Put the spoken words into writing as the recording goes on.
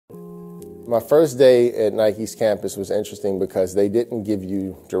My first day at Nike's campus was interesting because they didn't give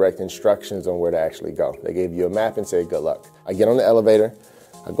you direct instructions on where to actually go. They gave you a map and said, good luck. I get on the elevator,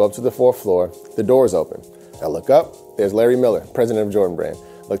 I go up to the 4th floor, the door's open. I look up, there's Larry Miller, president of Jordan Brand.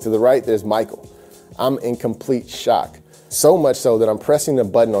 Look to the right, there's Michael. I'm in complete shock. So much so that I'm pressing the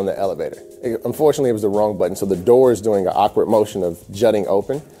button on the elevator. Unfortunately, it was the wrong button, so the door is doing an awkward motion of jutting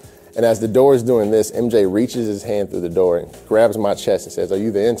open. And as the door is doing this, MJ reaches his hand through the door and grabs my chest and says, are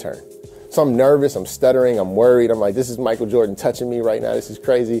you the intern? So I'm nervous, I'm stuttering, I'm worried. I'm like, this is Michael Jordan touching me right now. This is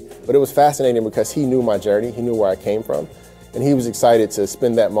crazy. But it was fascinating because he knew my journey. He knew where I came from. And he was excited to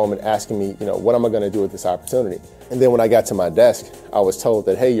spend that moment asking me, what am I going to do with this opportunity? And then when I got to my desk, I was told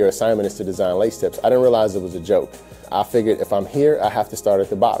that, hey, your assignment is to design lace tips. I didn't realize it was a joke. I figured if I'm here, I have to start at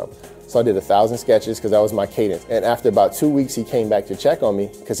the bottom. So I did 1,000 sketches because that was my cadence. And after about 2 weeks, he came back to check on me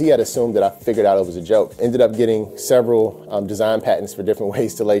because he had assumed that I figured out it was a joke. Ended up getting several design patents for different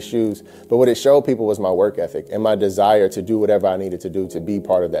ways to lace shoes. But what it showed people was my work ethic and my desire to do whatever I needed to do to be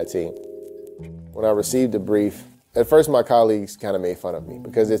part of that team. When I received the brief, at first my colleagues kind of made fun of me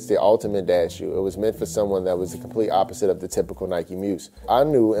because it's the ultimate dad shoe. It was meant for someone that was the complete opposite of the typical Nike muse. I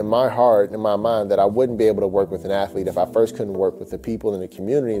knew in my heart, in my mind, that I wouldn't be able to work with an athlete if I first couldn't work with the people in the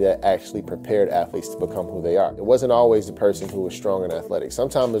community that actually prepared athletes to become who they are. It wasn't always the person who was strong and athletic.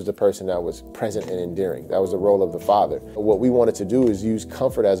 Sometimes it was the person that was present and endearing. That was the role of the father. But what we wanted to do is use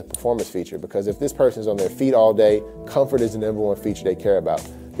comfort as a performance feature because if this person's on their feet all day, comfort is the number one feature they care about.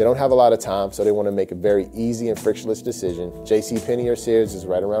 They don't have a lot of time, so they want to make a very easy and frictionless decision. JCPenney or Sears is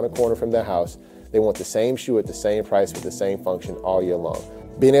right around the corner from their house. They want the same shoe at the same price with the same function all year long.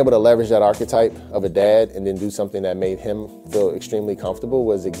 Being able to leverage that archetype of a dad and then do something that made him feel extremely comfortable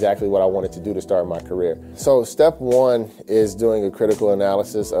was exactly what I wanted to do to start my career. So step one is doing a critical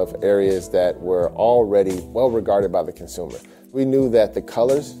analysis of areas that were already well regarded by the consumer. We knew that the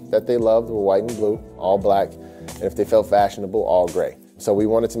colors that they loved were white and blue, all black, and if they felt fashionable, all gray. So we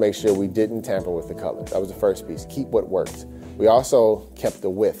wanted to make sure we didn't tamper with the color. That was the first piece, keep what worked. We also kept the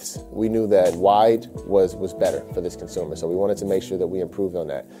widths. We knew that wide was better for this consumer, so we wanted to make sure that we improved on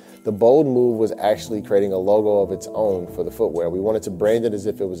that. The bold move was actually creating a logo of its own for the footwear. We wanted to brand it as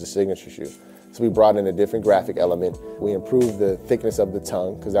if it was a signature shoe. So we brought in a different graphic element. We improved the thickness of the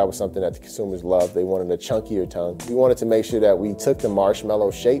tongue because that was something that the consumers loved. They wanted a chunkier tongue. We wanted to make sure that we took the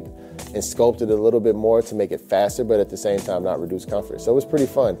marshmallow shape and sculpted it a little bit more to make it faster, but at the same time not reduce comfort. So it was pretty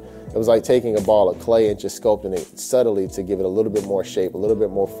fun. It was like taking a ball of clay and just sculpting it subtly to give it a little bit more shape, a little bit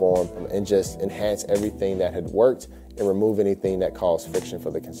more form, and just enhance everything that had worked and remove anything that caused friction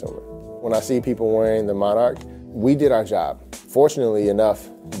for the consumer. When I see people wearing the Monarch, we did our job. Fortunately enough,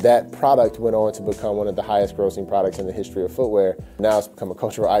 that product went on to become one of the highest grossing products in the history of footwear. Now it's become a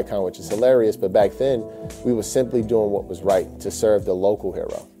cultural icon, which is hilarious, but back then we were simply doing what was right to serve the local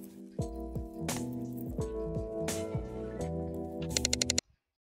hero.